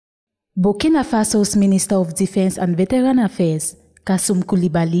Burkina Faso's Minister of Defense and Veteran Affairs, Kassoum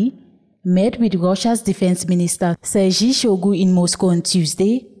Coulibaly, met with Russia's Defense Minister Sergei Shoigu in Moscow on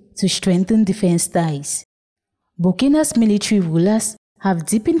Tuesday to strengthen defense ties. Burkina's military rulers have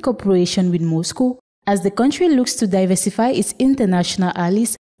deepened cooperation with Moscow as the country looks to diversify its international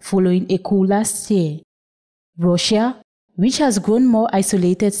allies following a coup last year. Russia, which has grown more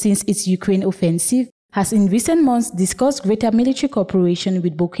isolated since its Ukraine offensive, has in recent months discussed greater military cooperation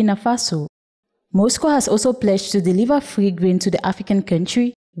with Burkina Faso. Moscow has also pledged to deliver free grain to the African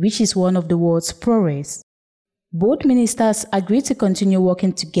country, which is one of the world's poorest. Both ministers agreed to continue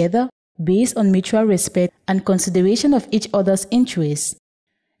working together based on mutual respect and consideration of each other's interests.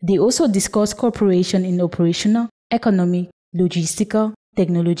 They also discussed cooperation in operational, economic, logistical,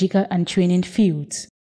 technological, and training fields.